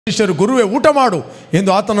ಶಿಷ್ಯರು ಗುರುವೇ ಊಟ ಮಾಡು ಎಂದು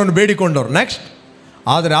ಆತನನ್ನು ಬೇಡಿಕೊಂಡರು. ನೆಕ್ಸ್ಟ್,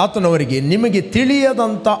 ಆದರೆ ಆತನವರಿಗೆ ನಿಮಗೆ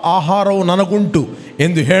ತಿಳಿಯದಂಥ ಆಹಾರವು ನನಗುಂಟು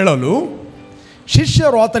ಎಂದು ಹೇಳಲು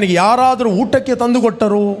ಶಿಷ್ಯರು ಆತನಿಗೆ ಯಾರಾದರೂ ಊಟಕ್ಕೆ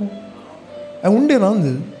ತಂದುಕೊಟ್ಟರು? ಉಂಡೇನ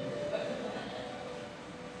ಅಂದು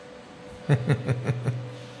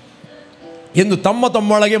ಎಂದು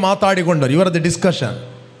ತಮ್ಮೊಳಗೆ ಮಾತಾಡಿಕೊಂಡರು. ಇವರದ್ದು ಡಿಸ್ಕಷನ್.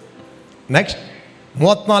 ನೆಕ್ಸ್ಟ್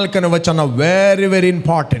 34ನೇ ವಚನ, ವೆರಿ ವೆರಿ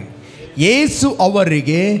ಇಂಪಾರ್ಟೆಂಟ್. ಯೇಸು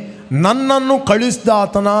ಅವರಿಗೆ, ನನ್ನನ್ನು ಕಳಿಸಿದ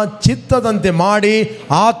ಆತನ ಚಿತ್ತದಂತೆ ಮಾಡಿ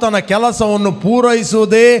ಆತನ ಕೆಲಸವನ್ನು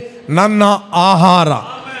ಪೂರೈಸುವುದೇ ನನ್ನ ಆಹಾರ.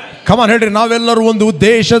 ಕಮಾನ್ ಹೇಳ್ರಿ, ನಾವೆಲ್ಲರೂ ಒಂದು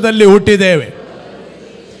ಉದ್ದೇಶದಲ್ಲಿ ಹುಟ್ಟಿದ್ದೇವೆ.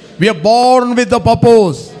 We are born with the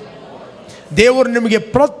purpose. ದೇವರು ನಿಮಗೆ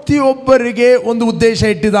ಪ್ರತಿಯೊಬ್ಬರಿಗೆ ಒಂದು ಉದ್ದೇಶ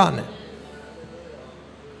ಇಟ್ಟಿದ್ದಾನೆ.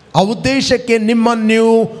 ಆ ಉದ್ದೇಶಕ್ಕೆ ನಿಮ್ಮನ್ನು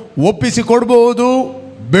ನೀವು ಒಪ್ಪಿಸಿಕೊಡ್ಬೋದು,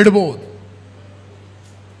 ಬಿಡ್ಬೋದು.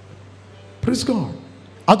 ಪ್ರೀಸ್ ಗಾಡ್.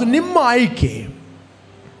 ಅದು ನಿಮ್ಮ ಆಯ್ಕೆ.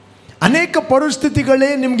 ಅನೇಕ ಪರಿಸ್ಥಿತಿಗಳೇ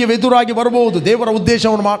ನಿಮಗೆ ಎದುರಾಗಿ ಬರಬಹುದು, ದೇವರ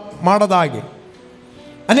ಉದ್ದೇಶವನ್ನು ಮಾಡದ ಹಾಗೆ.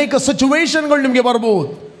 ಅನೇಕ ಸಿಚುವೇಶನ್ಗಳು ನಿಮಗೆ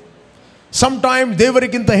ಬರಬಹುದು. ಸಮ್ ಟೈಮ್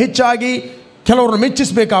ದೇವರಿಗಿಂತ ಹೆಚ್ಚಾಗಿ ಕೆಲವರನ್ನು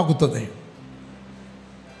ಮೆಚ್ಚಿಸಬೇಕಾಗುತ್ತದೆ.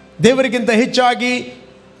 ದೇವರಿಗಿಂತ ಹೆಚ್ಚಾಗಿ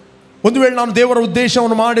ಒಂದು ವೇಳೆ ನಾನು ದೇವರ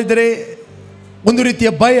ಉದ್ದೇಶವನ್ನು ಮಾಡಿದರೆ ಒಂದು ರೀತಿಯ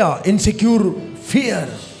ಭಯ, ಇನ್ಸೆಕ್ಯೂರ್,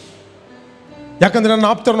 ಫಿಯರ್. ಯಾಕಂದರೆ ನನ್ನ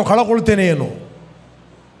ಆಪ್ತರನ್ನು ಕಳಕೊಳ್ತೇನೆ ಏನೋ,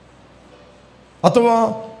 ಅಥವಾ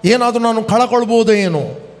ಏನಾದರೂ ನಾನು ಕಳಕೊಳ್ಬೋದು ಏನೋ,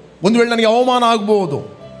 ಒಂದು ವೇಳೆ ನನಗೆ ಅವಮಾನ ಆಗ್ಬೋದು,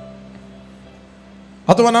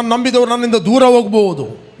 ಅಥವಾ ನಾನು ನಂಬಿದವರು ನನ್ನಿಂದ ದೂರ ಹೋಗ್ಬೋದು,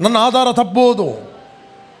 ನನ್ನ ಆಧಾರ ತಪ್ಪಬಹುದು,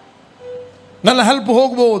 ನನ್ನ ಹೆಲ್ಪ್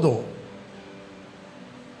ಹೋಗ್ಬೋದು.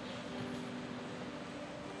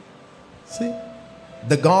 See,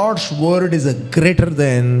 the God's word is a greater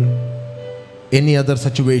than any other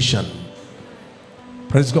situation.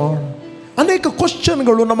 Praise God. ಅನೇಕ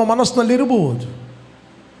ಕ್ವಶನ್ಗಳು ನಮ್ಮ ಮನಸ್ಸಿನಲ್ಲಿ ಇರಬಹುದು.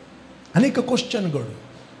 ಅನೇಕ ಕ್ವಶನ್ಗಳು,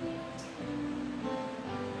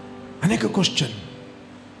 ಅನೇಕ ಕ್ವಶನ್.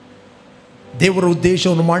 ದೇವರ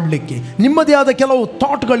ಉದ್ದೇಶವನ್ನು ಮಾಡಲಿಕ್ಕೆ ನಿಮ್ಮದೇ ಆದ ಕೆಲವು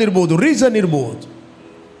ಥಾಟ್ಗಳಿರ್ಬೋದು, ರೀಸನ್ ಇರ್ಬೋದು.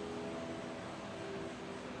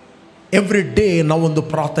 ಎವ್ರಿ ಡೇ ನಾವೊಂದು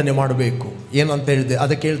ಪ್ರಾರ್ಥನೆ ಮಾಡಬೇಕು. ಏನಂತ ಹೇಳಿದೆ?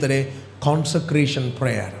 ಅದಕ್ಕೆ ಹೇಳ್ತಾರೆ ಕಾನ್ಸಕ್ರೇಷನ್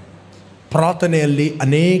ಪ್ರೇಯರ್. ಪ್ರಾರ್ಥನೆಯಲ್ಲಿ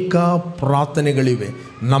ಅನೇಕ ಪ್ರಾರ್ಥನೆಗಳಿವೆ.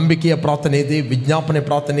 ನಂಬಿಕೆಯ ಪ್ರಾರ್ಥನೆ ಇದೆ, ವಿಜ್ಞಾಪನೆ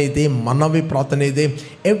ಪ್ರಾರ್ಥನೆ ಇದೆ, ಮನವಿ ಪ್ರಾರ್ಥನೆ ಇದೆ.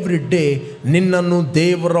 ಎವ್ರಿ ಡೇ ನಿನ್ನನ್ನು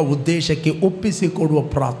ದೇವರ ಉದ್ದೇಶಕ್ಕೆ ಒಪ್ಪಿಸಿಕೊಡುವ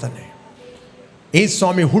ಪ್ರಾರ್ಥನೆ. ಈ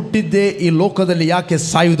ಸ್ವಾಮಿ ಹುಟ್ಟಿದ್ದೇ ಈ ಲೋಕದಲ್ಲಿ ಯಾಕೆ?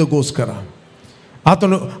 ಸಾಯುವುದಕ್ಕೋಸ್ಕರ.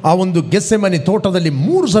 ಆತನು ಆ ಒಂದು ಗೆಸ್ಸೆಮನೆ ತೋಟದಲ್ಲಿ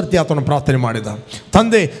 3 ಸರ್ತಿ ಆತನು ಪ್ರಾರ್ಥನೆ ಮಾಡಿದ.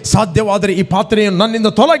 ತಂದೆ, ಸಾಧ್ಯವಾದರೆ ಈ ಪಾತ್ರೆಯನ್ನು ನನ್ನಿಂದ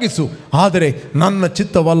ತೊಲಗಿಸು, ಆದರೆ ನನ್ನ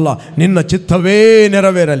ಚಿತ್ತವಲ್ಲ, ನಿನ್ನ ಚಿತ್ತವೇ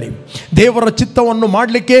ನೆರವೇರಲಿ. ದೇವರ ಚಿತ್ತವನ್ನು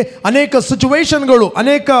ಮಾಡಲಿಕ್ಕೆ ಅನೇಕ ಸಿಚುವೇಶನ್ಗಳು,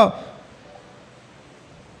 ಅನೇಕ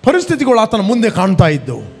ಪರಿಸ್ಥಿತಿಗಳು ಆತನ ಮುಂದೆ ಕಾಣ್ತಾ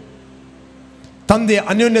ಇದ್ದವು. ತಂದೆಯ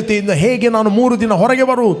ಅನ್ಯೋನ್ಯತೆಯಿಂದ ಹೇಗೆ ನಾನು 3 ದಿನ ಹೊರಗೆ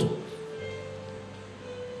ಬರುವುದು?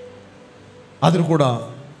 ಆದರೂ ಕೂಡ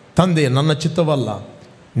ತಂದೆ, ನನ್ನ ಚಿತ್ತವಲ್ಲ,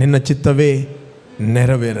 ನಿನ್ನ ಚಿತ್ತವೇ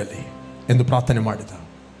ನೆರವೇರಲಿ ಎಂದು ಪ್ರಾರ್ಥನೆ ಮಾಡಿದ.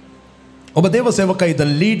 ಒಬ್ಬ ದೇವ ಸೇವಕ ಇದ್ದ,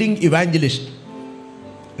 ಲೀಡಿಂಗ್ ಇವ್ಯಾಂಜಲಿಸ್ಟ್.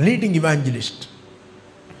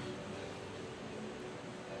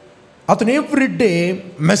 ಆತನು ಎವ್ರಿ ಡೇ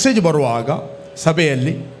ಮೆಸೇಜ್ ಬರುವಾಗ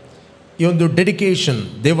ಸಭೆಯಲ್ಲಿ ಈ ಒಂದು ಡೆಡಿಕೇಶನ್,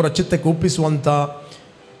 ದೇವರ ಚಿತ್ತಕ್ಕೆ ಒಪ್ಪಿಸುವಂಥ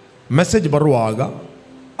ಮೆಸೇಜ್ ಬರುವಾಗ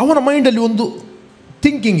ಅವನ ಮೈಂಡಲ್ಲಿ ಒಂದು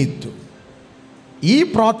ಥಿಂಕಿಂಗ್ ಇತ್ತು, ಈ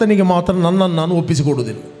ಪ್ರಾರ್ಥನೆಗೆ ಮಾತ್ರ ನನ್ನನ್ನು ನಾನು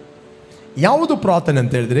ಒಪ್ಪಿಸಿಕೊಡುವುದಿಲ್ಲ. ಯಾವುದು ಪ್ರಾರ್ಥನೆ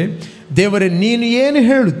ಅಂತ ಹೇಳಿದರೆ, ದೇವರೇ ನೀನು ಏನು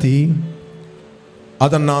ಹೇಳುತ್ತಿ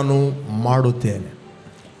ಅದನ್ನು ನಾನು ಮಾಡುತ್ತೇನೆ,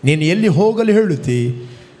 ನೀನು ಎಲ್ಲಿ ಹೋಗಲು ಹೇಳುತ್ತಿ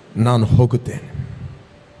ನಾನು ಹೋಗುತ್ತೇನೆ.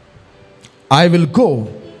 I will go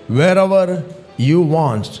where ever you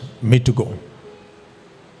want me to go.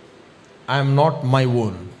 I am not my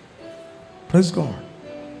own. Praise God.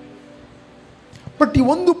 But ಈ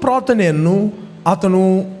ಒಂದು ಪ್ರಾರ್ಥನೆಯನ್ನು ಆತನು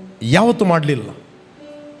ಯಾವತ್ತೂ ಮಾಡಲಿಲ್ಲ.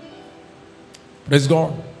 Praise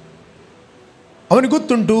God. ಅವನಿಗೆ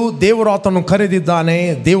ಗೊತ್ತುಂಟು, ದೇವರು ಆತನನ್ನು ಕರೆದಿದ್ದಾನೆ,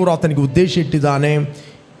 ದೇವರು ಆತನಿಗೆ ಉದ್ದೇಶ ಇಟ್ಟಿದ್ದಾನೆ.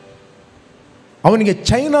 ಅವನಿಗೆ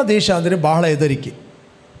ಚೈನಾ ದೇಶ ಅಂದರೆ ಬಹಳ ಹೆದರಿಕೆ.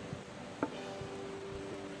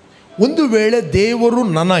 ಒಂದು ವೇಳೆ ದೇವರು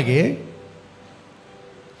ನನಗೆ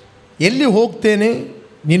ಎಲ್ಲಿ ಹೋಗ್ತೇನೆ,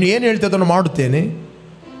 ನೀನು ಏನು ಹೇಳ್ತೇನೆ ಅದನ್ನು ಮಾಡುತ್ತೇನೆ,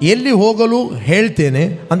 ಎಲ್ಲಿ ಹೋಗಲು ಹೇಳ್ತೇನೆ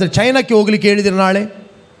ಅಂದರೆ ಚೈನಾಕ್ಕೆ ಹೋಗಲಿಕ್ಕೆ ಹೇಳಿದರೆ ನಾಳೆ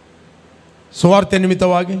ಸುವಾರ್ತೆ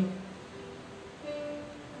ನಿಮಿತ್ತವಾಗಿ,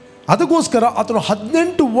 ಅದಕ್ಕೋಸ್ಕರ ಆತನು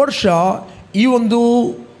 18 ವರ್ಷ ಈ ಒಂದು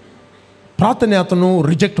ಪ್ರಾರ್ಥನೆ ಆತನು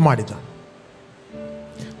ರಿಜೆಕ್ಟ್ ಮಾಡಿದ.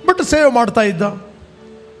 ಬಟ್ ಸೇವೆ ಮಾಡ್ತಾ ಇದ್ದ,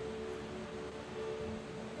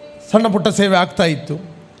 ಸಣ್ಣ ಪುಟ್ಟ ಸೇವೆ ಆಗ್ತಾ ಇತ್ತು.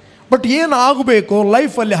 ಬಟ್ ಏನು ಆಗಬೇಕು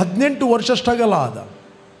ಲೈಫಲ್ಲಿ 18 ವರ್ಷ ಸ್ಟ್ರಗಲ್ ಆದ.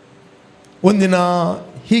 ಒಂದಿನ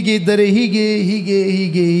ಹೀಗೆ ಇದ್ದರೆ ಹೀಗೆ ಹೀಗೆ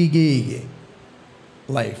ಹೀಗೆ ಹೀಗೆ ಹೀಗೆ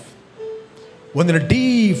ಲೈಫ್. ಒಂದಿನ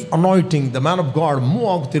deep anointing, the man of god move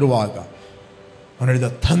ಆಗ್ತಿರುವಾಗ ಅವನು ಹೇಳಿದ,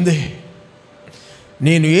 ತಂದೆ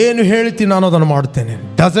ನೀನು ಏನು ಹೇಳ್ತೀನಿ ನಾನು ಅದನ್ನು ಮಾಡ್ತೇನೆ.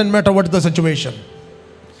 Doesn't matter what the situation.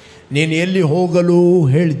 ನೀನು ಎಲ್ಲಿ ಹೋಗಲು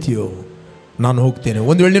ಹೇಳ್ತೀಯೋ ನಾನು ಹೋಗ್ತೇನೆ.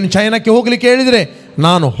 ಒಂದು ವೇಳೆ ನೀನು ಚೈನಾಕ್ಕೆ ಹೋಗಲಿಕ್ಕೆ ಹೇಳಿದರೆ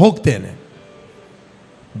ನಾನು ಹೋಗ್ತೇನೆ.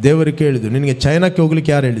 ದೇವರು ಕೇಳಿದ್ದು, ನಿನಗೆ ಚೈನಾಕ್ಕೆ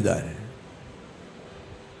ಹೋಗಲಿಕ್ಕೆ ಯಾರು ಹೇಳಿದ್ದಾರೆ?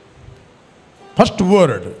 ಫಸ್ಟ್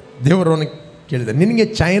ವರ್ಡ್ ದೇವರವನು ಕೇಳಿದ್ದಾರೆ, ನಿನಗೆ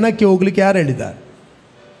ಚೈನಾಕ್ಕೆ ಹೋಗಲಿಕ್ಕೆ ಯಾರು ಹೇಳಿದ್ದಾರೆ?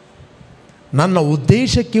 ನನ್ನ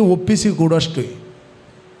ಉದ್ದೇಶಕ್ಕೆ ಒಪ್ಪಿಸಿಕೊಡಷ್ಟು.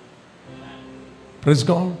 Praise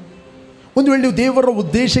God. ಒಂದು ವೇಳೆ ನೀವು ದೇವರ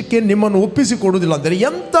ಉದ್ದೇಶಕ್ಕೆ ನಿಮ್ಮನ್ನು ಒಪ್ಪಿಸಿಕೊಡುವುದಿಲ್ಲ ಅಂದರೆ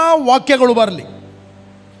ಎಂಥ ವಾಕ್ಯಗಳು ಬರಲಿ,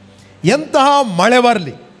 ಎಂತಹ ಮಳೆ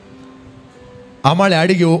ಬರಲಿ, ಆ ಮಳೆ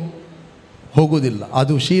ಅಡಿಗೆ ಹೋಗುವುದಿಲ್ಲ,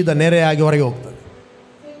 ಅದು ಶೀದ ನೆರೆಯಾಗಿ ಹೊರಗೆ ಹೋಗ್ತದೆ.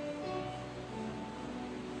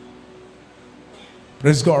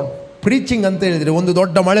 Praise God. ಪ್ರೀಚಿಂಗ್ ಅಂತ ಹೇಳಿದರೆ ಒಂದು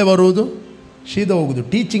ದೊಡ್ಡ ಮಳೆ ಬರುವುದು, ಶೀದ ಹೋಗುವುದು.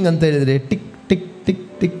 ಟೀಚಿಂಗ್ ಅಂತ ಹೇಳಿದರೆ tick tick tick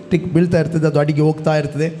tick tick ಬೀಳ್ತಾ ಇರ್ತದೆ, ಅದು ಅಡಿಗೆ ಹೋಗ್ತಾ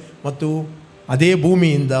ಇರ್ತದೆ, ಮತ್ತು ಅದೇ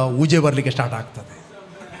ಭೂಮಿಯಿಂದ ಊಜೆ ಬರಲಿಕ್ಕೆ ಸ್ಟಾರ್ಟ್ ಆಗ್ತದೆ.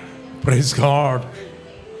 Praise God.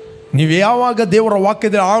 ನೀವು ಯಾವಾಗ ದೇವರ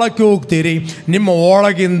ವಾಕ್ಯದ ಆಳಕ್ಕೆ ಹೋಗ್ತೀರಿ, ನಿಮ್ಮ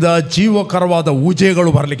ಒಳಗಿಂದ ಜೀವಕರವಾದ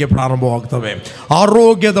ಊಜೆಗಳು ಬರಲಿಕ್ಕೆ ಪ್ರಾರಂಭವಾಗ್ತವೆ,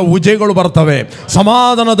 ಆರೋಗ್ಯದ ಊಜೆಗಳು ಬರ್ತವೆ,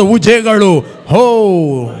 ಸಮಾಧಾನದ ಊಜೆಗಳು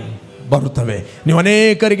ಬರುತ್ತವೆ. ನೀವು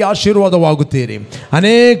ಅನೇಕರಿಗೆ ಆಶೀರ್ವಾದವಾಗುತ್ತೀರಿ,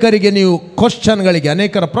 ಅನೇಕರಿಗೆ ನೀವು ಕ್ವಶನ್ಗಳಿಗೆ,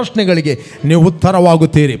 ಅನೇಕರ ಪ್ರಶ್ನೆಗಳಿಗೆ ನೀವು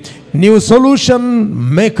ಉತ್ತರವಾಗುತ್ತೀರಿ, ನೀವು ಸೊಲ್ಯೂಷನ್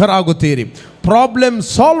ಮೇಕರ್ ಆಗುತ್ತೀರಿ, ಪ್ರಾಬ್ಲಮ್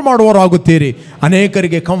ಸಾಲ್ವ್ ಮಾಡುವವರಾಗುತ್ತೀರಿ,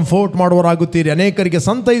 ಅನೇಕರಿಗೆ ಕಂಫರ್ಟ್ ಮಾಡುವವರಾಗುತ್ತೀರಿ, ಅನೇಕರಿಗೆ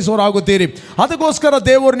ಸಂತೈಸುವವರಾಗುತ್ತೀರಿ. ಅದಕ್ಕೋಸ್ಕರ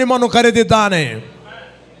ದೇವರು ನಿಮ್ಮನ್ನು ಕರೆದಿದ್ದಾನೆ.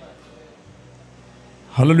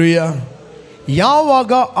 ಹಲ್ಲೆಲೂಯಾ.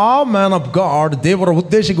 ಯಾವಾಗ ಆ ಮ್ಯಾನ್ ಆಫ್ ಗಾಡ್ ದೇವರ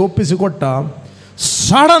ಉದ್ದೇಶಕ್ಕೆ ಒಪ್ಪಿಸಿಕೊಟ್ಟ,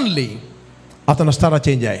 ಸಡನ್ಲಿ ಆತನ ಸ್ತರ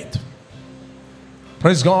ಚೇಂಜ್ ಆಯಿತು.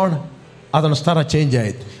 Praise God. ಆತನ ಸ್ತರ ಚೇಂಜ್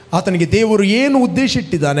ಆಯಿತು. ಆತನಿಗೆ ದೇವರು ಏನು ಉದ್ದೇಶ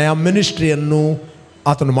ಇಟ್ಟಿದ್ದಾನೆ ಆ ಮಿನಿಸ್ಟ್ರಿಯನ್ನು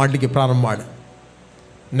ಆತನು ಮಾಡಲಿಕ್ಕೆ ಪ್ರಾರಂಭ ಮಾಡಿ.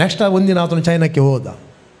 ನೆಕ್ಸ್ಟ್ ಒಂದಿನ ಆತನು ಚೈನಾಕ್ಕೆ ಹೋದ.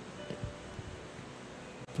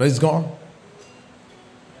 Praise God.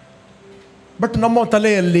 ಬಟ್ ನಮ್ಮ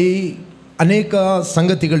ತಲೆಯಲ್ಲಿ ಅನೇಕ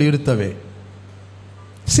ಸಂಗತಿಗಳು ಇರುತ್ತವೆ.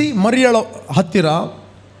 ಮರಿಯಳ ಹತ್ತಿರ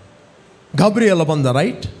ಗಾಬ್ರಿಯೆಲ ಬಂದ,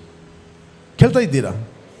 ರೈಟ್? ಕೇಳ್ತಾ ಇದ್ದೀರಾ?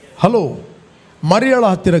 ಹಲೋ. ಮರಿಯಳ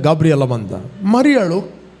ಹತ್ತಿರ ಗಾಬ್ರಿಯೆಲ ಬಂದ. ಮರಿಯಳು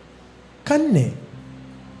ಕನ್ಯೆ,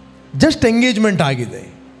 ಜಸ್ಟ್ ಎಂಗೇಜ್ಮೆಂಟ್ ಆಗಿದೆ.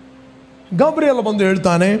 ಗಾಬ್ರಿಯೆಲ ಬಂದು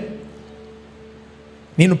ಹೇಳ್ತಾನೆ,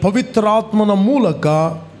 ನೀನು ಪವಿತ್ರಾತ್ಮನ ಮೂಲಕ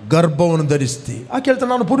ಗರ್ಭವನ್ನು ಧರಿಸ್ತಿ. ಆಕೆ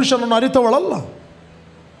ಹೇಳ್ತಾನೆ, ನಾನು ಪುರುಷನನ್ನು ಅರಿತವಳಲ್ಲ.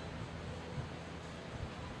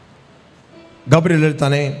 ಗಾಬ್ರಿಯೆಲ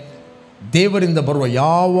ಹೇಳ್ತಾನೆ, ದೇವರಿಂದ ಬರುವ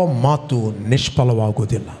ಯಾವ ಮಾತು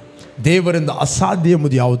ನಿಷ್ಫಲವಾಗುವುದಿಲ್ಲ, ದೇವರಿಂದ ಅಸಾಧ್ಯ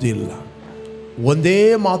ಎಂಬುದು ಯಾವುದೂ ಇಲ್ಲ. ಒಂದೇ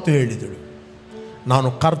ಮಾತು ಹೇಳಿದಳು, ನಾನು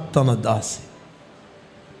ಕರ್ತನ ದಾಸಿ.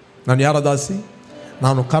 ನಾನು ಯಾರ ದಾಸಿ?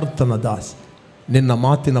 ನಾನು ಕರ್ತನ ದಾಸಿ. ನಿನ್ನ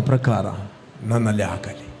ಮಾತಿನ ಪ್ರಕಾರ ನನ್ನಲ್ಲಿ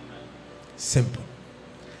ಆಗಲಿ. ಸಿಂಪಲ್.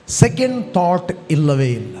 ಸೆಕೆಂಡ್ ಥಾಟ್ ಇಲ್ಲವೇ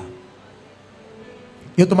ಇಲ್ಲ.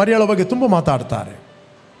 ಇವತ್ತು ಮರಿಯಳ ಬಗ್ಗೆ ತುಂಬ ಮಾತಾಡ್ತಾರೆ,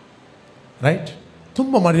 ರೈಟ್?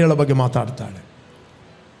 ತುಂಬ ಮರಿಯಳ ಬಗ್ಗೆ ಮಾತಾಡ್ತಾಳೆ.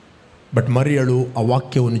 ಬಟ್ ಮರಿಯಳು ಆ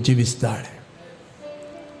ವಾಕ್ಯವನ್ನು ಜೀವಿಸ್ತಾಳೆ.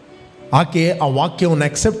 ಆಕೆ ಆ ವಾಕ್ಯವನ್ನು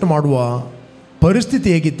ಅಕ್ಸೆಪ್ಟ್ ಮಾಡುವ ಪರಿಸ್ಥಿತಿ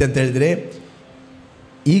ಹೇಗಿತ್ತು ಅಂತ ಹೇಳಿದರೆ,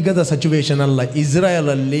 ಈಗದ ಸಿಚುವೇಶನ್ ಅಲ್ಲ,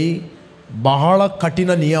 ಇಸ್ರಾಯೇಲಲ್ಲಿ ಬಹಳ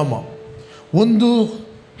ಕಠಿಣ ನಿಯಮ. ಒಂದು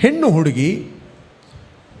ಹೆಣ್ಣು ಹುಡುಗಿ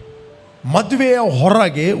ಮದುವೆಯ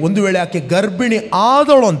ಹೊರಗೆ ಒಂದು ವೇಳೆ ಆಕೆ ಗರ್ಭಿಣಿ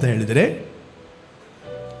ಆದಳು ಅಂತ ಹೇಳಿದರೆ,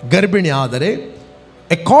 ಗರ್ಭಿಣಿ ಆದರೆ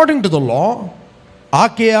ಅಕಾರ್ಡಿಂಗ್ ಟು ದ ಲಾ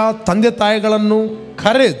ಆಕೆಯ ತಂದೆ ತಾಯಿಗಳನ್ನು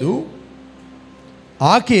ಕರೆದು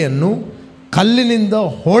ಆಕೆಯನ್ನು ಕಲ್ಲಿನಿಂದ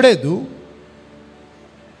ಹೊಡೆದು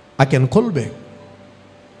ಆಕೆಯನ್ನು ಕೊಲ್ಲಬೇಕು.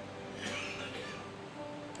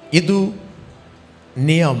 ಇದು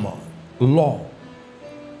ನಿಯಮ, ಲಾ.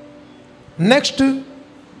 ನೆಕ್ಸ್ಟ್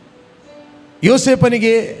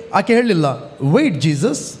ಯೋಸೇಫನಿಗೆ ಆಕೆ ಹೇಳಲಿಲ್ಲ, ವೆಯ್ಟ್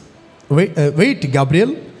ಜೀಸಸ್, ವೆಯ್ಟ್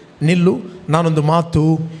ಗ್ಯಾಬ್ರಿಯಲ್, ನಿಲ್ಲು, ನಾನೊಂದು ಮಾತು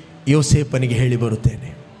ಯೋಸೇಫನಿಗೆ ಹೇಳಿ ಬರುತ್ತೇನೆ.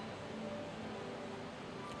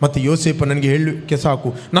 ಮತ್ತು ಯೋಸೇಫ ನನಗೆ ಹೇಳಲಿಕ್ಕೆ ಸಾಕು,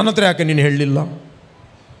 ನನ್ನ ಹತ್ರ ಯಾಕೆ ನೀನು ಹೇಳಲಿಲ್ಲ?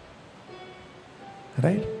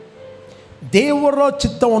 ರೈಟ್? ದೇವರ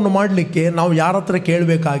ಚಿತ್ತವನ್ನು ಮಾಡಲಿಕ್ಕೆ ನಾವು ಯಾರ ಹತ್ರ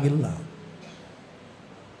ಕೇಳಬೇಕಾಗಿಲ್ಲ.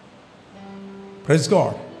 Praise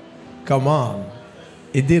God. ಕಮಾನ್,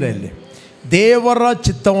 ಇದ್ದೀರಾ ಇಲ್ಲಿ? ದೇವರ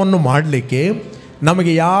ಚಿತ್ತವನ್ನು ಮಾಡಲಿಕ್ಕೆ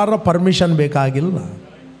ನಮಗೆ ಯಾರ ಪರ್ಮಿಷನ್ ಬೇಕಾಗಿಲ್ಲ.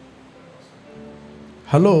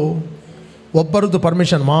 ಹಲೋ. ಒಬ್ಬರದ್ದು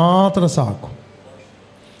ಪರ್ಮಿಷನ್ ಮಾತ್ರ ಸಾಕು.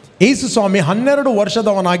 ಯೇಸು ಸ್ವಾಮಿ 12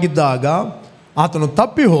 ವರ್ಷದವನಾಗಿದ್ದಾಗ ಆತನು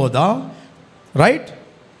ತಪ್ಪಿ ಹೋದ, ರೈಟ್?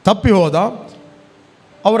 ತಪ್ಪಿ ಹೋದ.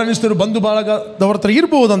 ಅವರು ಅನ್ನಿಸಿದರು ಬಂಧು ಬಳಗದವ್ರ ಹತ್ರ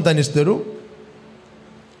ಇರ್ಬೋದಂತ ಅನ್ನಿಸಿದರು.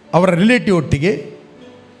 ಅವರ ರಿಲೇಟಿವ್ ಒಟ್ಟಿಗೆ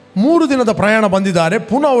 3 ದಿನದ ಪ್ರಯಾಣ ಬಂದಿದ್ದಾರೆ.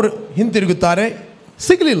 ಪುನಃ ಅವರು ಹಿಂತಿರುಗುತ್ತಾರೆ,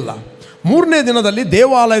 ಸಿಗಲಿಲ್ಲ. 3ನೇ ದಿನದಲ್ಲಿ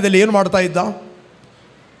ದೇವಾಲಯದಲ್ಲಿ ಏನು ಮಾಡ್ತಾ ಇದ್ದ?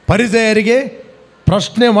 ಪರಿಸೇಯರಿಗೆ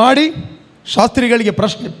ಪ್ರಶ್ನೆ ಮಾಡಿ, ಶಾಸ್ತ್ರಿಗಳಿಗೆ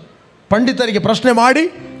ಪ್ರಶ್ನೆ, ಪಂಡಿತರಿಗೆ ಪ್ರಶ್ನೆ ಮಾಡಿ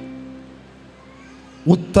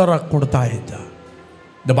ಉತ್ತರ ಕೊಡ್ತಾ ಇದ್ದ.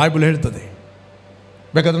 ದ ಬೈಬಲ್ ಹೇಳ್ತದೆ.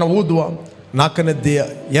 ಬೇಕಾದ್ರೆ ನಾವು ಓದುವ 4ನೇ ಅಧ್ಯಾಯ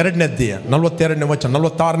 2ನೇ ಅಧ್ಯಾಯ 42ನೇ ವಚನ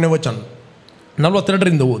 46ನೇ ವಚನ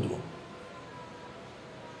 42ರಿಂದ ಓದುವ.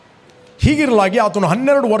 ಹೀಗಿರಲಾಗಿ ಆತನು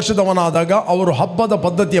 12 ವರ್ಷದವನಾದಾಗ ಅವರು ಹಬ್ಬದ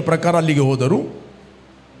ಪದ್ಧತಿಯ ಪ್ರಕಾರ ಅಲ್ಲಿಗೆ ಹೋದರು.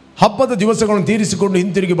 ಹಬ್ಬದ ದಿವಸಗಳನ್ನು ತೀರಿಸಿಕೊಂಡು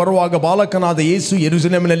ಹಿಂತಿರುಗಿ ಬರುವಾಗ ಬಾಲಕನಾದ ಯೇಸು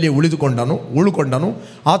ಯೆರೂಸಲೇಮಿನಲ್ಲಿ ಉಳುಕೊಂಡನು.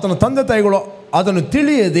 ಆತನ ತಂದೆ ತಾಯಿಗಳು ಅದನ್ನು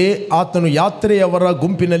ತಿಳಿಯದೆ ಆತನು ಯಾತ್ರೆಯವರ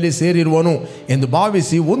ಗುಂಪಿನಲ್ಲಿ ಸೇರಿರುವನು ಎಂದು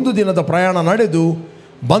ಭಾವಿಸಿ 1 ದಿನದ ಪ್ರಯಾಣ ನಡೆದು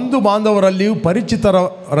ಬಂಧು ಬಾಂಧವರಲ್ಲಿಯೂ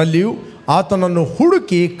ಪರಿಚಿತರಲ್ಲಿಯೂ ಆತನನ್ನು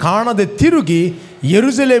ಹುಡುಕಿ ಕಾಣದೆ ತಿರುಗಿ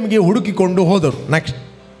ಯೆರೂಸಲೇಮಿಗೆ ಹುಡುಕಿಕೊಂಡು ಹೋದರು. ನೆಕ್ಸ್ಟ್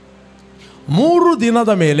 3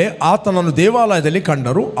 ದಿನದ ಮೇಲೆ ಆತನನ್ನು ದೇವಾಲಯದಲ್ಲಿ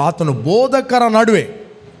ಕಂಡರು. ಆತನು ಬೋಧಕರ ನಡುವೆ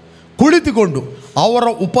ಕುಳಿತುಕೊಂಡು ಅವರ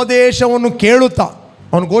ಉಪದೇಶವನ್ನು ಕೇಳುತ್ತಾ,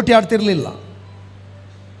 ಅವನು ಗೋಟಿ ಆಡ್ತಿರಲಿಲ್ಲ,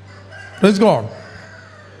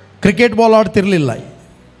 ಕ್ರಿಕೆಟ್ ಬಾಲ್ ಆಡ್ತಿರಲಿಲ್ಲ.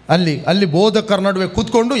 ಅಲ್ಲಿ ಬೋಧಕರ ನಡುವೆ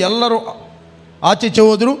ಕೂತ್ಕೊಂಡು ಎಲ್ಲರೂ ಆಚೀಚೆ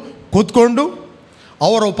ಹೋದರು. ಕೂತ್ಕೊಂಡು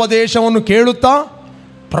ಅವರ ಉಪದೇಶವನ್ನು ಕೇಳುತ್ತಾ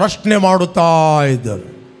ಪ್ರಶ್ನೆ ಮಾಡುತ್ತಾ ಇದ್ದರು.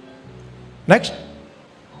 ನೆಕ್ಸ್ಟ್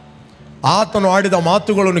ಆತನು ಆಡಿದ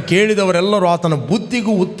ಮಾತುಗಳನ್ನು ಕೇಳಿದವರೆಲ್ಲರೂ ಆತನ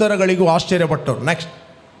ಬುದ್ಧಿಗೂ ಉತ್ತರಗಳಿಗೂ ಆಶ್ಚರ್ಯಪಟ್ಟರು. ನೆಕ್ಸ್ಟ್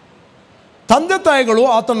ತಂದೆ ತಾಯಿಗಳು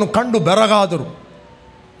ಆತನನ್ನು ಕಂಡು ಬೆರಗಾದರು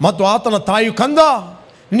ಮತ್ತು ಆತನ ತಾಯಿ, ಕಂದ,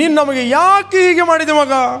 ನೀನು ನಮಗೆ ಯಾಕೆ ಹೀಗೆ ಮಾಡಿದೆ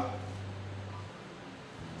ಮಗ?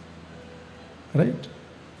 ರೈಟ್,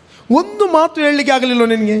 ಒಂದು ಮಾತು ಹೇಳಲಿಕ್ಕೆ ಆಗಲಿಲ್ಲ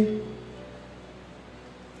ನಿನಗೆ?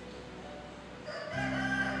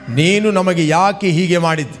 ನೀನು ನಮಗೆ ಯಾಕೆ ಹೀಗೆ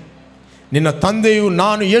ಮಾಡಿದ್ದು? ನಿನ್ನ ತಂದೆಯು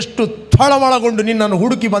ನಾನು ಎಷ್ಟು ತಳಮಳಗೊಂಡು ನಿನ್ನನ್ನು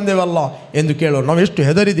ಹುಡುಕಿ ಬಂದೆವಲ್ಲ ಎಂದು ಕೇಳೋರು. ನಾವು ಎಷ್ಟು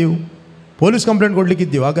ಹೆದರಿದೆವು, ಪೊಲೀಸ್ ಕಂಪ್ಲೇಂಟ್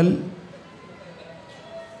ಕೊಡಲಿಕ್ಕಿದ್ದೀವಿ ಆಗಲ್ಲ.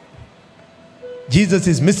 Jesus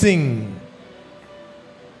is missing,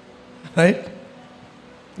 right?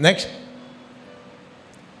 Next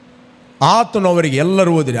ಆತನವರಿಗೆ,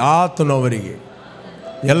 ಎಲ್ಲರೂ ಓದಿರಿ, ಆತನವರಿಗೆ,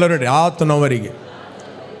 ಎಲ್ಲರೂ ಹೇಳಿ, ಆತನವರಿಗೆ.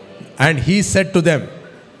 And he said to them,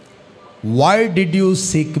 why did you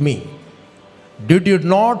seek me? Did you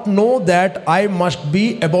not know that I must be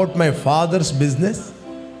about my father's business?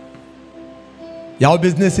 ಯಾವ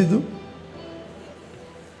ಬಿಸ್ನೆಸ್ ಇದು?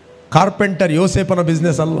 ಕಾರ್ಪೆಂಟರ್ ಯೋಸೇಫನ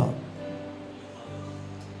business ಅಲ್ಲ,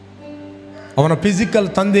 ಅವನ ಫಿಸಿಕಲ್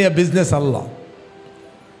ತಂದೆಯ ಬಿಸ್ನೆಸ್ ಅಲ್ಲ,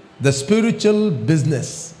 the spiritual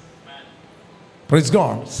business. Praise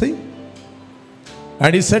God. See?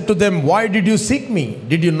 And he said to them, why did you seek me?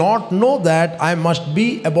 Did you not know that I must be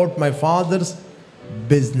about my father's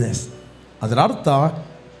business? ಅದರ ಅರ್ಥ,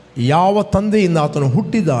 ಯಾವ ತಂದೆಯಿಂದ ಆತನು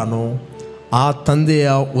ಹುಟ್ಟಿದಾನೋ ಆ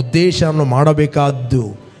ತಂದೆಯ ಉದ್ದೇಶವನ್ನು ಮಾಡಬೇಕಾದ್ದು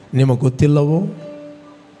ನಿಮಗೆ ಗೊತ್ತಿಲ್ಲವೋ?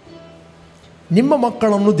 ನಿಮ್ಮ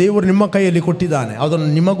ಮಕ್ಕಳನ್ನು ದೇವರು ನಿಮ್ಮ ಕೈಯಲ್ಲಿ ಕೊಟ್ಟಿದ್ದಾನೆ, ಅದನ್ನು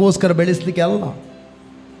ನಿಮಗೋಸ್ಕರ ಬೆಳೆಸಲಿಕ್ಕೆ ಅಲ್ಲ.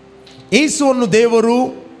 ಯೇಸುವನ್ನು ದೇವರು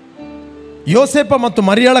ಯೋಸೇಪ ಮತ್ತು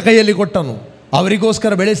ಮರಿಯಳ ಕೈಯಲ್ಲಿ ಕೊಟ್ಟನು,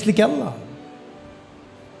 ಅವರಿಗೋಸ್ಕರ ಬೆಳೆಸಲಿಕ್ಕೆ ಅಲ್ಲ,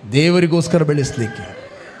 ದೇವರಿಗೋಸ್ಕರ ಬೆಳೆಸಲಿಕ್ಕೆ.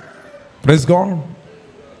 Praise God.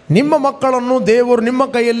 ನಿಮ್ಮ ಮಕ್ಕಳನ್ನು ದೇವರು ನಿಮ್ಮ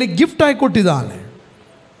ಕೈಯಲ್ಲಿ ಗಿಫ್ಟ್ ಆಗಿ ಕೊಟ್ಟಿದ್ದಾನೆ.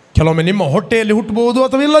 ಕೆಲವೊಮ್ಮೆ ನಿಮ್ಮ ಹೊಟ್ಟೆಯಲ್ಲಿ ಹುಟ್ಟಬಹುದು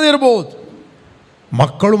ಅಥವಾ ಇಲ್ಲದೇ ಇರಬಹುದು.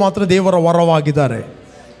 ಮಕ್ಕಳು ಮಾತ್ರ ದೇವರ ವರವಾಗಿದ್ದಾರೆ.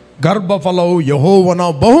 ಗರ್ಭಫಲವು ಯೆಹೋವನ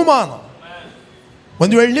ಬಹುಮಾನ.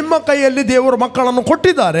 ಒಂದು ವೇಳೆ ನಿಮ್ಮ ಕೈಯಲ್ಲಿ ದೇವರ ಮಕ್ಕಳನ್ನು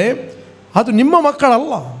ಕೊಟ್ಟಿದ್ದಾರೆ, ಅದು ನಿಮ್ಮ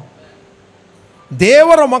ಮಕ್ಕಳಲ್ಲ.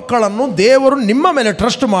 ದೇವರ ಮಕ್ಕಳನ್ನು ದೇವರು ನಿಮ್ಮ ಮೇಲೆ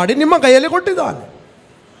ಟ್ರಸ್ಟ್ ಮಾಡಿ ನಿಮ್ಮ ಕೈಯಲ್ಲಿ ಕೊಟ್ಟಿದ್ದಾನೆ.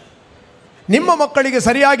 ನಿಮ್ಮ ಮಕ್ಕಳಿಗೆ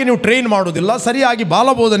ಸರಿಯಾಗಿ ನೀವು ಟ್ರೈನ್ ಮಾಡೋದಿಲ್ಲ, ಸರಿಯಾಗಿ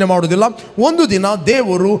ಬಾಲಬೋಧನೆ ಮಾಡೋದಿಲ್ಲ, ಒಂದು ದಿನ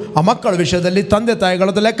ದೇವರು ಆ ಮಕ್ಕಳ ವಿಷಯದಲ್ಲಿ ತಂದೆ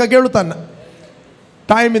ತಾಯಿಗಳದ್ದು ಲೆಕ್ಕ ಕೇಳುತ್ತಾನೆ.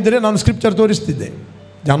 ಟೈಮ್ ಇದ್ದರೆ ನಾನು ಸ್ಕ್ರಿಪ್ಚರ್ ತೋರಿಸ್ತಿದ್ದೆ,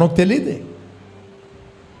 ಜಾನೋಕ್ತಿಯಲ್ಲಿ ಇದೆ.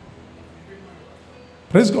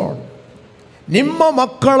 Praise God. ನಿಮ್ಮ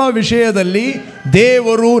ಮಕ್ಕಳ ವಿಷಯದಲ್ಲಿ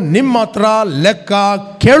ದೇವರು ನಿಮ್ಮ ಹತ್ರ ಲೆಕ್ಕ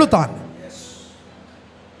ಕೇಳುತ್ತಾನೆ.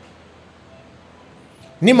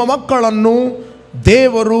 ನಿಮ್ಮ ಮಕ್ಕಳನ್ನು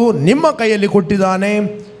ದೇವರು ನಿಮ್ಮ ಕೈಯಲ್ಲಿ ಕೊಟ್ಟಿದ್ದಾನೆ,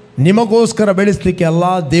 ನಿಮಗೋಸ್ಕರ ಬೆಳೆಸಲಿಕ್ಕೆ ಅಲ್ಲ,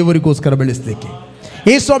 ದೇವರಿಗೋಸ್ಕರ ಬೆಳೆಸಲಿಕ್ಕೆ.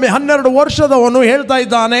 ಈ ಸ್ವಾಮಿ 12 ವರ್ಷದವನು ಹೇಳ್ತಾ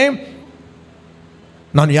ಇದ್ದಾನೆ,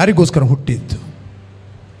 ನಾನು ಯಾರಿಗೋಸ್ಕರ ಹುಟ್ಟಿದ್ದು?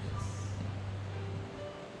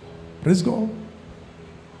 Praise God.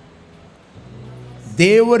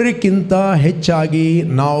 ದೇವರಿಗಿಂತ ಹೆಚ್ಚಾಗಿ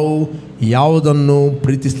ನಾವು ಯಾವುದನ್ನು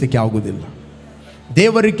ಪ್ರೀತಿಸಲಿಕ್ಕೆ ಆಗುವುದಿಲ್ಲ.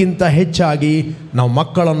 ದೇವರಿಗಿಂತ ಹೆಚ್ಚಾಗಿ ನಾವು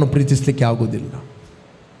ಮಕ್ಕಳನ್ನು ಪ್ರೀತಿಸಲಿಕ್ಕೆ ಆಗುವುದಿಲ್ಲ.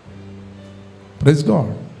 Praise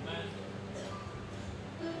God.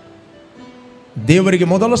 ದೇವರಿಗೆ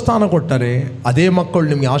ಮೊದಲ ಸ್ಥಾನ ಕೊಟ್ಟರೆ ಅದೇ ಮಕ್ಕಳು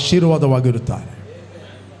ನಿಮಗೆ ಆಶೀರ್ವಾದವಾಗಿರುತ್ತಾರೆ.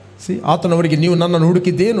 ಆತನವರಿಗೆ, ನೀವು ನನ್ನನ್ನು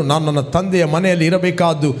ಹುಡುಕಿದ್ದೇನು? ನಾನು ನನ್ನ ತಂದೆಯ ಮನೆಯಲ್ಲಿ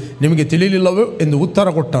ಇರಬೇಕಾದ್ದು ನಿಮಗೆ ತಿಳಿಲಿಲ್ಲವೋ ಎಂದು ಉತ್ತರ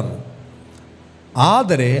ಕೊಟ್ಟನು.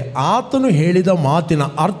 ಆದರೆ ಆತನು ಹೇಳಿದ ಮಾತಿನ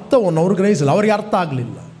ಅರ್ಥವನ್ನು ಅವರು ಗ್ರಹಿಸಲ್ಲ, ಅವರಿಗೆ ಅರ್ಥ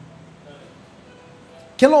ಆಗಲಿಲ್ಲ.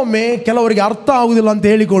 ಕೆಲವೊಮ್ಮೆ ಕೆಲವರಿಗೆ ಅರ್ಥ ಆಗುವುದಿಲ್ಲ ಅಂತ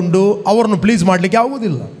ಹೇಳಿಕೊಂಡು ಅವರನ್ನು ಪ್ಲೀಸ್ ಮಾಡಲಿಕ್ಕೆ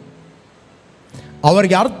ಆಗುವುದಿಲ್ಲ.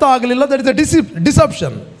 ಅವರಿಗೆ ಅರ್ಥ ಆಗಲಿಲ್ಲ, ದಟ್ ಇಸ್ ಅ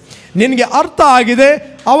ಡಿಸೆಪ್ಷನ್. ನಿನಗೆ ಅರ್ಥ ಆಗಿದೆ,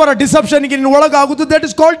 ಅವರ ಡಿಸೆಪ್ಷನ್ಗೆ ನೀನು ಒಳಗಾಗುವುದು, ದಟ್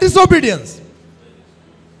ಇಸ್ ಕಾಲ್ಡ್ ಡಿಸೊಬೀಡಿಯನ್ಸ್.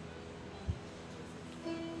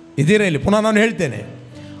 ಇದೀರ ಇಲ್ಲಿ ಪುನಃ ನಾನು ಹೇಳ್ತೇನೆ,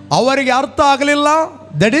 ಅವರಿಗೆ ಅರ್ಥ ಆಗಲಿಲ್ಲ,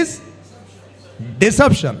 ದಟ್ ಈಸ್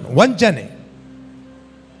ಡಿಸೆಪ್ಷನ್, ವಂಚನೆ.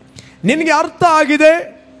 ನಿನಗೆ ಅರ್ಥ ಆಗಿದೆ,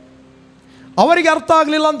 ಅವರಿಗೆ ಅರ್ಥ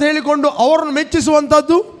ಆಗಲಿಲ್ಲ ಅಂತ ಹೇಳಿಕೊಂಡು ಅವರನ್ನು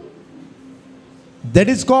ಮೆಚ್ಚಿಸುವಂಥದ್ದು,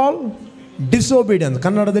 ದಟ್ ಈಸ್ ಕಾಲ್ ಡಿಸೋಬಿಡಿಯನ್ಸ್,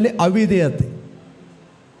 ಕನ್ನಡದಲ್ಲಿ ಅವಿಧೇಯತೆ.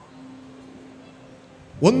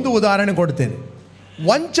 ಒಂದು ಉದಾಹರಣೆ ಕೊಡ್ತೇನೆ.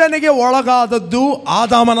 ವಂಚನೆಗೆ ಒಳಗಾದದ್ದು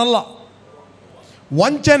ಆದಾಮನಲ್ಲ,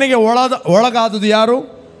 ವಂಚನೆಗೆ ಒಳಗಾದದ್ದು ಯಾರು?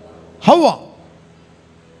 ಹವ್ವ.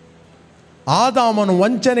 ಆದಾಮನು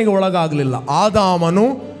ವಂಚನೆಗೆ ಒಳಗಾಗಲಿಲ್ಲ, ಆದಾಮನು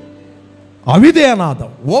ಅವಿಧೇಯನಾದ.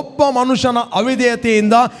 ಒಬ್ಬ ಮನುಷ್ಯನ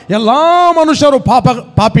ಅವಿಧೇಯತೆಯಿಂದ ಎಲ್ಲ ಮನುಷ್ಯರು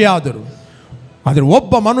ಪಾಪಿಯಾದರು. ಆದರೆ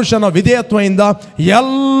ಒಬ್ಬ ಮನುಷ್ಯನ ವಿಧೇಯತ್ವದಿಂದ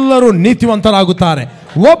ಎಲ್ಲರೂ ನೀತಿವಂತರಾಗುತ್ತಾರೆ.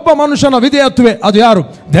 ಒಬ್ಬ ಮನುಷ್ಯನ ವಿಧೇಯತ್ವೇ ಅದು ಯಾರು?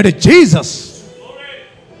 That is Jesus.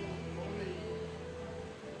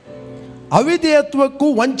 ಅವಿಧೇಯತ್ವಕ್ಕೂ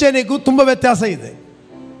ವಂಚನೆಗೂ ತುಂಬ ವ್ಯತ್ಯಾಸ ಇದೆ.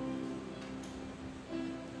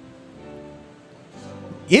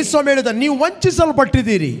 ಯೇಸು ಹೇಳಿದ, ನೀವು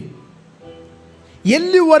ವಂಚಿಸಲ್ಪಟ್ಟಿದ್ದೀರಿ.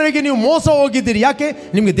 ಎಲ್ಲಿವರೆಗೆ ನೀವು ಮೋಸ ಹೋಗಿದ್ದೀರಿ? ಯಾಕೆ?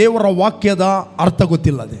 ನಿಮಗೆ ದೇವರ ವಾಕ್ಯದ ಅರ್ಥ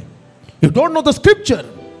ಗೊತ್ತಿಲ್ಲದೆ. You don't know the scripture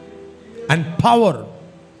and power.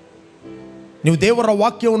 ನೀವು ದೇವರ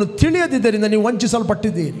ವಾಕ್ಯವನ್ನು ತಿಳಿಯದಿದ್ದರಿಂದ ನೀವು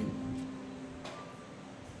ವಂಚಿಸಲ್ಪಟ್ಟಿದ್ದೀರಿ.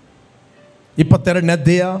 22ನೇ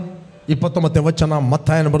ಅಧ್ಯಾಯ 29ನೇ ವಚನ,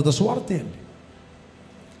 ಮತ್ತಾಯನ ಬರೆದ ಸುವಾರ್ತೆಯಲ್ಲಿ.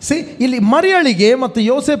 ಇಲ್ಲಿ ಮರಿಯಳಿಗೆ ಮತ್ತು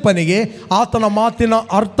ಯೋಸೇಫನಿಗೆ ಆತನ ಮಾತಿನ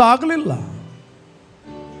ಅರ್ಥ ಆಗಲಿಲ್ಲ.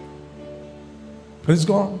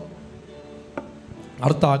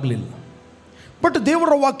 ಅರ್ಥ ಆಗಲಿಲ್ಲ. ಬಟ್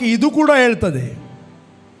ದೇವರ ವಾಕ್ಯ ಇದು ಕೂಡ ಹೇಳ್ತದೆ,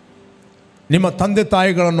 ನಿಮ್ಮ ತಂದೆ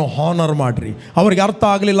ತಾಯಿಗಳನ್ನು ಹಾನರ್ ಮಾಡಿರಿ. ಅವರಿಗೆ ಅರ್ಥ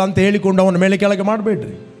ಆಗಲಿಲ್ಲ ಅಂತ ಹೇಳಿಕೊಂಡು ಅವನ ಮೇಲೆ ಕೆಳಗೆ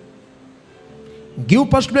ಮಾಡಬೇಡ್ರಿ. Give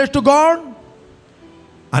first place to god.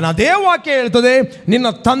 ಅದೇ ವಾಕ್ಯ ಹೇಳ್ತದೆ, ನಿನ್ನ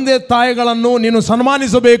ತಂದೆ ತಾಯಿಗಳನ್ನು ನೀನು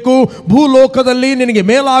ಸನ್ಮಾನಿಸಬೇಕು, ಭೂಲೋಕದಲ್ಲಿ ನಿನಗೆ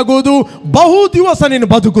ಮೇಲಾಗುವುದು, ಬಹು ದಿವಸ ನೀನು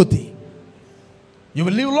ಬದುಕುತ್ತಿ, ಯು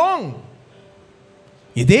ವಿಲ್ ಲಿವ್ ಲಾಂಗ್.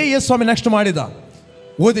 ಇದೇ ಯೇಸು ಸ್ವಾಮಿ ನೆಕ್ಸ್ಟ್ ಮಾಡಿದ.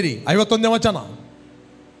 ಓದಿರಿ 51ನೇ ವಚನ.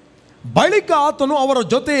 ಬಳಿಕ ಆತನು ಅವರ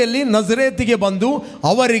ಜೊತೆಯಲ್ಲಿ ನಜರೇತಿಗೆ ಬಂದು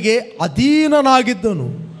ಅವರಿಗೆ ಅಧೀನನಾಗಿದ್ದನು.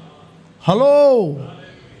 ಹಲೋ,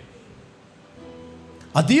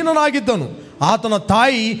 ಅಧೀನನಾಗಿದ್ದನು. ಆತನ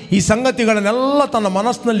ತಾಯಿ ಈ ಸಂಗತಿಗಳನ್ನೆಲ್ಲ ತನ್ನ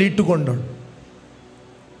ಮನಸ್ಸಿನಲ್ಲಿ ಇಟ್ಟುಕೊಂಡಳು.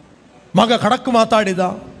 ಮಗ ಖಡಕ್ ಮಾತಾಡಿದ.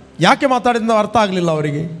 ಯಾಕೆ ಮಾತಾಡಿದ ಅರ್ಥ ಆಗಲಿಲ್ಲ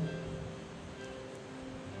ಅವರಿಗೆ.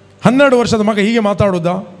 12 ವರ್ಷದ ಮಗ ಹೀಗೆ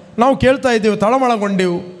ಮಾತಾಡುವುದಾ? ನಾವು ಕೇಳ್ತಾ ಇದ್ದೇವೆ,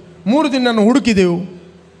 ತಳಮಳಗೊಂಡೆವು, 3 ದಿನ ಹುಡುಕಿದೆವು.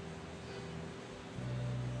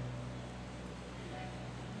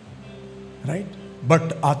 ರೈಟ್.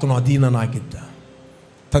 ಬಟ್ ಆತನು ಅಧೀನನಾಗಿದ್ದ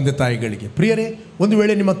ತಂದೆ ತಾಯಿಗಳಿಗೆ. ಪ್ರಿಯರೇ, ಒಂದು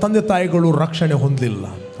ವೇಳೆ ನಿಮ್ಮ ತಂದೆ ತಾಯಿಗಳು ರಕ್ಷಣೆ ಹೊಂದಲಿಲ್ಲ,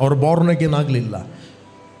 ಅವರು ಬಾರ್ನ್ ಅಗೇನ್ ಆಗಲಿಲ್ಲ,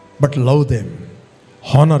 but love them,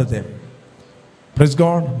 honour them, praise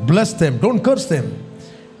God, bless them, don't ಕರ್ಸ್ them.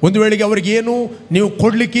 ಒಂದು ವೇಳೆಗೆ ಅವರಿಗೇನು ನೀವು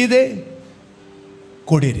ಕೊಡಲಿಕ್ಕಿದೆ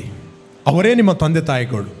ಕೊಡಿರಿ. ಅವರೇ ನಿಮ್ಮ ತಂದೆ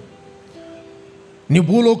ತಾಯಿಗಳು. ನೀವು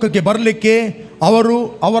ಭೂಲೋಕಕ್ಕೆ ಬರಲಿಕ್ಕೆ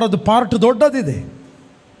ಅವರದ್ದು ಪಾರ್ಟ್ ದೊಡ್ಡದಿದೆ.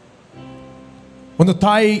 ಒಂದು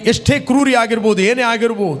ತಾಯಿ ಎಷ್ಟೇ ಕ್ರೂರಿ ಆಗಿರ್ಬೋದು, ಏನೇ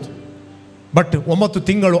ಆಗಿರ್ಬೋದು, ಬಟ್ 9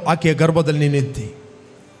 ತಿಂಗಳು ಆಕೆಯ ಗರ್ಭದಲ್ಲಿ ನೀನಿದ್ದಿ.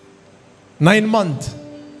 9 months,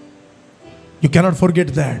 you cannot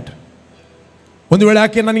forget that. ಒಂದು ವೇಳೆ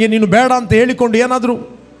ಆಕೆ ನನಗೆ ನೀನು ಬೇಡ ಅಂತ ಹೇಳಿಕೊಂಡು ಏನಾದರೂ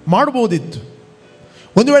ಮಾಡ್ಬೋದಿತ್ತು.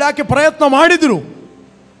 ಒಂದು ವೇಳೆ ಆಕೆ ಪ್ರಯತ್ನ ಮಾಡಿದರು,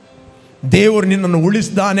 ದೇವರು ನಿನ್ನನ್ನು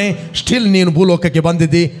ಉಳಿಸಿದಾನೆ, ಸ್ಟಿಲ್ ನೀನು ಭೂಲೋಕಕ್ಕೆ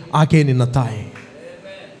ಬಂದಿದ್ದಿ, ಆಕೆ ನಿನ್ನ ತಾಯಿ.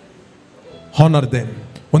 Honour them.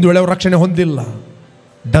 ಒಂದು ವೇಳೆ ಅವರು ರಕ್ಷಣೆ ಹೊಂದಿಲ್ಲ,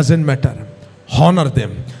 doesn't matter, honour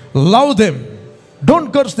them, love them, don't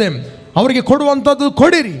ಕರ್ಸ್ them. ಅವರಿಗೆ ಕೊಡುವಂಥದ್ದು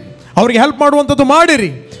ಕೊಡಿರಿ, ಅವರಿಗೆ ಹೆಲ್ಪ್ ಮಾಡುವಂಥದ್ದು ಮಾಡಿರಿ,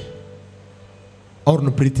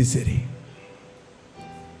 ಅವ್ರನ್ನು ಪ್ರೀತಿಸಿರಿ.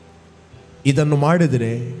 ಇದನ್ನು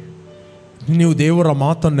ಮಾಡಿದರೆ ನೀವು ದೇವರ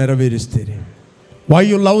ಮಾತನ್ನು ನೆರವೇರಿಸ್ತೀರಿ. Why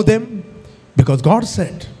you love them? Because god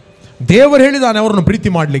shed. ದೇವರು ಹೇಳಿದಾನೆ ಅವರನ್ನು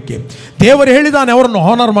ಪ್ರೀತಿ ಮಾಡಲಿಕ್ಕೆ, ದೇವರು ಹೇಳಿದಾನೆ ಅವರನ್ನು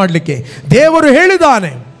ಹಾನರ್ ಮಾಡಲಿಕ್ಕೆ, ದೇವರು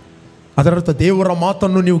ಹೇಳಿದಾನೆ. ಅದರರ್ಥ ದೇವರ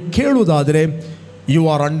ಮಾತನ್ನು ನೀವು ಕೇಳುವುದಾದರೆ you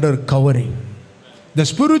are under covering. The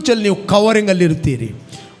spiritual ನೀವು ಕವರಿಂಗಲ್ಲಿ ಇರ್ತೀರಿ.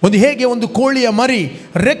 ಹೇಗೆ ಒಂದು ಕೋಳಿಯ ಮರಿ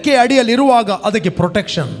ರೆಕ್ಕೆ ಅಡಿಯಲ್ಲಿರುವಾಗ ಅದಕ್ಕೆ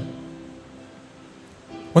ಪ್ರೊಟೆಕ್ಷನ್.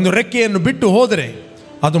 ಒಂದು ರೆಕ್ಕೆಯನ್ನು ಬಿಟ್ಟು ಹೋದರೆ,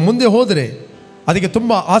 ಅದು ಮುಂದೆ ಹೋದರೆ ಅದಕ್ಕೆ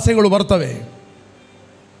ತುಂಬ ಆಸೆಗಳು ಬರ್ತವೆ.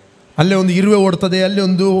 ಅಲ್ಲೇ ಒಂದು ಇರುವೆ ಓಡ್ತದೆ, ಅಲ್ಲಿ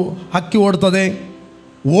ಒಂದು ಹಕ್ಕಿ ಓಡ್ತದೆ.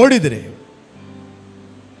 ಓಡಿದರೆ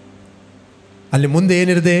ಅಲ್ಲಿ ಮುಂದೆ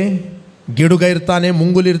ಏನಿರುತ್ತೆ? ಗಿಡುಗ ಇರ್ತಾನೆ,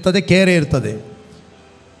 ಮುಂಗುಲಿರ್ತದೆ, ಕೇರೆ ಇರ್ತದೆ.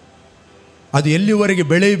 ಅದು ಎಲ್ಲಿವರೆಗೆ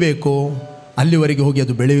ಬೆಳೆಯಬೇಕೋ ಅಲ್ಲಿವರೆಗೆ ಹೋಗಿ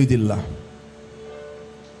ಅದು ಬೆಳೆಯುವುದಿಲ್ಲ.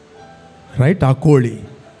 ರೈಟ್. ಆ ಕೋಳಿ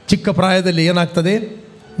ಚಿಕ್ಕ ಪ್ರಾಯದಲ್ಲಿ ಏನಾಗ್ತದೆ?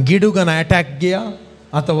 ಗಿಡುಗನ ಅಟ್ಯಾಕ್ಗೆ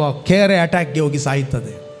ಅಥವಾ ಕೇರೆ ಅಟ್ಯಾಕ್ಗೆ ಹೋಗಿ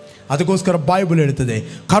ಸಾಯ್ತದೆ. ಅದಕ್ಕೋಸ್ಕರ ಬೈಬಲ್ ಹೇಳ್ತದೆ,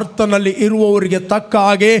 ಕರ್ತನಲ್ಲಿ ಇರುವವರಿಗೆ ತಕ್ಕ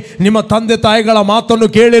ಹಾಗೆ ನಿಮ್ಮ ತಂದೆ ತಾಯಿಗಳ ಮಾತನ್ನು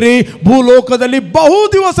ಕೇಳಿರಿ, ಭೂಲೋಕದಲ್ಲಿ ಬಹು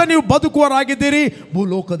ದಿವಸ ನೀವು ಬದುಕುವರಾಗಿದ್ದೀರಿ,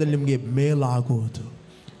 ಭೂಲೋಕದಲ್ಲಿ ನಿಮಗೆ ಮೇಲಾಗುವುದು.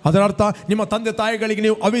 ಅದರ ಅರ್ಥ ನಿಮ್ಮ ತಂದೆ ತಾಯಿಗಳಿಗೆ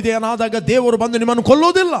ನೀವು ಅವಿಧೇಯನಾದಾಗ ದೇವರು ಬಂದು ನಿಮ್ಮನ್ನು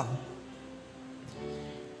ಕೊಲ್ಲೋದಿಲ್ಲ.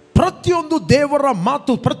 ಪ್ರತಿಯೊಂದು ದೇವರ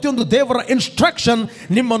ಮಾತು, ಪ್ರತಿಯೊಂದು ದೇವರ ಇನ್ಸ್ಟ್ರಕ್ಷನ್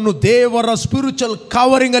ನಿಮ್ಮನ್ನು ದೇವರ ಸ್ಪಿರಿಚುವಲ್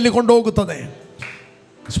ಕವರಿಂಗ್ ಅಲ್ಲಿ ಕೊಂಡು ಹೋಗುತ್ತದೆ.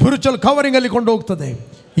 ಸ್ಪಿರಿಚುವಲ್ ಕವರಿಂಗ್ ಅಲ್ಲಿ ಕೊಂಡು ಹೋಗ್ತದೆ.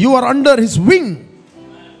 You are under his wing,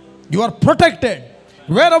 you are protected.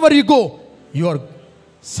 Wear ever you go you are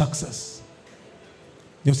success.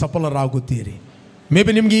 ನೀವು ಸಫಲರಾಗುತ್ತೀರಿ. ಮೇ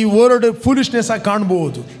ಬಿ ನಿಮಗೆ ಈ ವರ್ಡ್ ಫೂಲಿಶ್ನೆಸ್ ಆಗಿ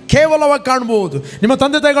ಕಾಣ್ಬೋದು, ಕೇವಲವಾಗಿ ಕಾಣ್ಬೋದು. ನಿಮ್ಮ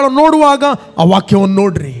ತಂದೆ ತಾಯಿಗಳನ್ನು ನೋಡುವಾಗ ಆ ವಾಕ್ಯವನ್ನು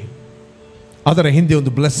ನೋಡ್ರಿ. ಅದರ ಹಿಂದೆ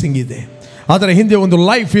ಒಂದು ಬ್ಲೆಸ್ಸಿಂಗ್ ಇದೆ, ಅದರ ಹಿಂದೆ ಒಂದು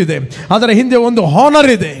ಲೈಫ್ ಇದೆ, ಅದರ ಹಿಂದೆ ಒಂದು ಹಾನರ್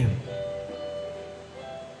ಇದೆ.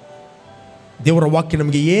 ದೇವರ ವಾಕ್ಯ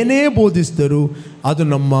ನಮಗೆ ಏನೇ ಬೋಧಿಸಿದರೂ ಅದು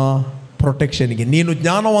ನಮ್ಮ ಪ್ರೊಟೆಕ್ಷನ್ಗೆ. ನೀನು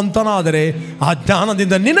ಜ್ಞಾನವಂತನಾದರೆ ಆ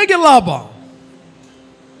ಜ್ಞಾನದಿಂದ ನಿನಗೆ ಲಾಭ.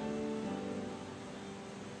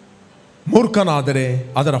 ಮೂರ್ಖನಾದರೆ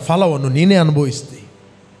ಅದರ ಫಲವನ್ನು ನೀನೇ ಅನುಭವಿಸ್ತಿ.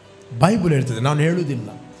 ಬೈಬಲ್ ಹೇಳ್ತದೆ, ನಾನು ಹೇಳುವುದಿಲ್ಲ.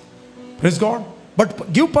 Praise god. But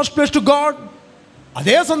give first place to god.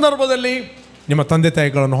 ಅದೇ ಸಂದರ್ಭದಲ್ಲಿ ನಿಮ್ಮ ತಂದೆ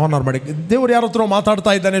ತಾಯಿಗಳನ್ನು ಹಾನರ್ ಮಾಡಿ. ದೇವರು ಯಾರ ಹತ್ರ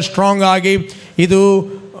ಮಾತಾಡ್ತಾ ಇದ್ದಾನೆ ಸ್ಟ್ರಾಂಗ್ ಆಗಿ. ಇದು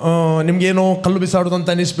ನಿಮಗೇನೋ ಕಲ್ಲು ಬಿಸಾಡೋದಂತ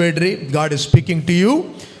ಅನಿಸ್ಬೇಡ್ರಿ. God is speaking to you.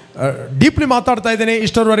 Deeply ಮಾತಾಡ್ತಾ ಇದ್ದೇನೆ.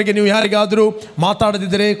 ಇಷ್ಟರವರೆಗೆ ನೀವು ಯಾರಿಗಾದರೂ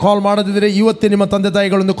ಮಾತಾಡದಿದ್ದರೆ, ಕಾಲ್ ಮಾಡದಿದ್ದರೆ, ಇವತ್ತೇ ನಿಮ್ಮ ತಂದೆ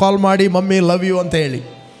ತಾಯಿಗಳನ್ನು ಕಾಲ್ ಮಾಡಿ ಮಮ್ಮಿ ಲವ್ ಯು ಅಂತ ಹೇಳಿ.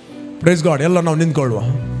 Praise god. ಎಲ್ಲ ನಾವು ನಿಂತ್ಕೊಳ್ಳುವ.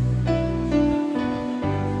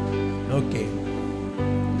 ಓಕೆ.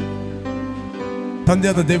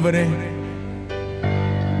 ತಂದೆಯಾದ ದೇವರೇ,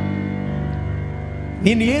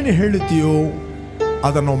 ನೀನು ಏನು ಹೇಳುತ್ತೀಯೋ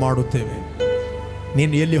ಅದನ್ನು ನಾವು ಮಾಡುತ್ತೇವೆ.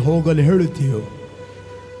 ನೀನು ಎಲ್ಲಿ ಹೋಗಲು ಹೇಳುತ್ತೀಯೋ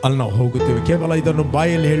ಅಲ್ಲಿ ನಾವು ಹೋಗುತ್ತೇವೆ. ಕೇವಲ ಇದನ್ನು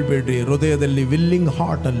ಬಾಯಲ್ಲಿ ಹೇಳಬೇಡ್ರಿ, ಹೃದಯದಲ್ಲಿ ವಿಲ್ಲಿಂಗ್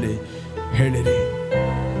ಹಾರ್ಟಲ್ಲಿ ಹೇಳಿರಿ.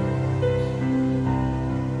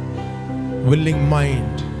 Willing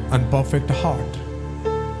mind and perfect heart.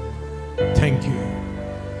 Thank you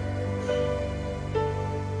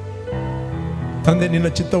ತಂದೆ. ನಿನ್ನ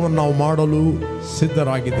ಚಿತ್ತವನ್ನು ನಾವು ಮಾಡಲು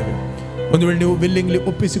ಸಿದ್ಧರಾಗಿದ್ದೇವೆ. ಒಂದು ವೇಳೆ ನೀವು ವಿಲ್ಲಿಂಗ್ಲಿ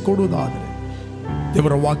ಒಪ್ಪಿಸಿಕೊಡುವುದಾದರೆ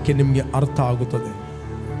ದೇವರ ವಾಕ್ಯ ನಿಮಗೆ ಅರ್ಥ ಆಗುತ್ತದೆ.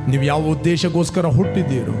 ನೀವು ಯಾವ ಉದ್ದೇಶಕ್ಕೋಸ್ಕರ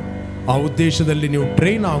ಹುಟ್ಟಿದ್ದೀರೋ ಆ ಉದ್ದೇಶದಲ್ಲಿ ನೀವು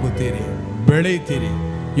train ಆಗುತ್ತೀರಿ, ಬೆಳೆಯುತ್ತೀರಿ.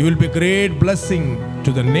 You will be great blessing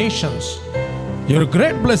to the Nations. You are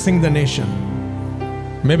great blessing the nation.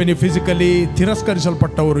 May be ನೀವು ಫಿಸಿಕಲಿ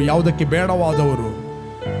ತಿರಸ್ಕರಿಸಲ್ಪಟ್ಟವರು, ಯಾವುದಕ್ಕೆ ಬೇಡವಾದವರು,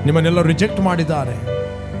 ನಿಮ್ಮನ್ನೆಲ್ಲ ರಿಜೆಕ್ಟ್ ಮಾಡಿದ್ದಾರೆ.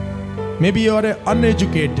 May be you are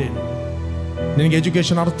uneducated. ನಿನಗೆ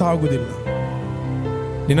ಎಜುಕೇಷನ್ ಅರ್ಥ ಆಗುವುದಿಲ್ಲ.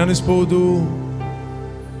 ನೀನು ಅನಿಸ್ಬೋದು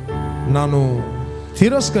ನಾನು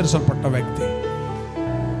ತಿರಸ್ಕರಿಸಲ್ಪಟ್ಟ ವ್ಯಕ್ತಿ.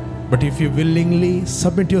 But if you willingly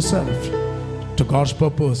submit your self to God's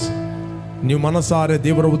purpose, ನೀವು ಮನಸಾರೆ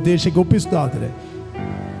ದೇವರ ಉದ್ದೇಶಕ್ಕೆ ಒಪ್ಪಿಸಿದಾದರೆ,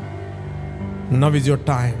 ನವ್ is your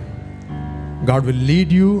time. God will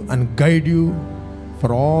lead you and guide you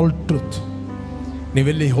for all truth.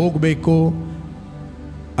 ನೀವೆಲ್ಲಿ ಹೋಗಬೇಕು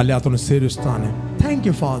ಅಲ್ಲಿ ಆತನು ಸೇರಿಸ್ತಾನೆ. Thank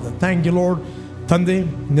you father. Thank you lord. ತಂದೆ,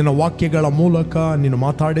 ನಿನ್ನ ವಾಕ್ಯಗಳ ಮೂಲಕ ನೀನು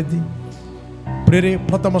ಮಾತಾಡಿದ್ದಿ. ಪ್ರೇರೆ,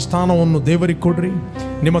 ಪ್ರಥಮ ಸ್ಥಾನವನ್ನು ದೇವರಿಗೆ ಕೊಡ್ರಿ.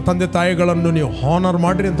 ನಿಮ್ಮ ತಂದೆ ತಾಯಿಗಳನ್ನು ನೀವು ಹಾನರ್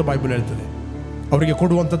ಮಾಡಿರಿ ಅಂತ ಬೈಬಲ್ ಹೇಳ್ತದೆ. ಅವರಿಗೆ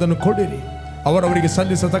ಕೊಡುವಂಥದ್ದನ್ನು ಕೊಡಿರಿ, ಅವರವರಿಗೆ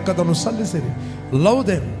ಸಲ್ಲಿಸತಕ್ಕದನ್ನು ಸಲ್ಲಿಸಿರಿ. Love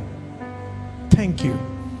them. Thank you.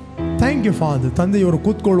 Thank you father. ತಂದೆ, ಇವರು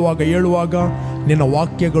ಕೂತ್ಕೊಳ್ಳುವಾಗ ಹೇಳುವಾಗ ನಿನ್ನ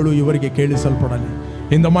ವಾಕ್ಯಗಳು ಇವರಿಗೆ ಕೇಳಿಸಲ್ಪಡಲಿ.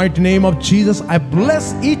 In the mighty name of Jesus, I bless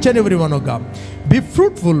each and every one of God. Be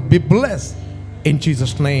fruitful, be blessed in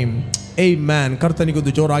Jesus' name. Amen.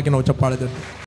 ಕರ್ತನಿಗೊಂದು ಜೋರಾಗಿ ನಾವು ಚಪ್ಪಾಳೆ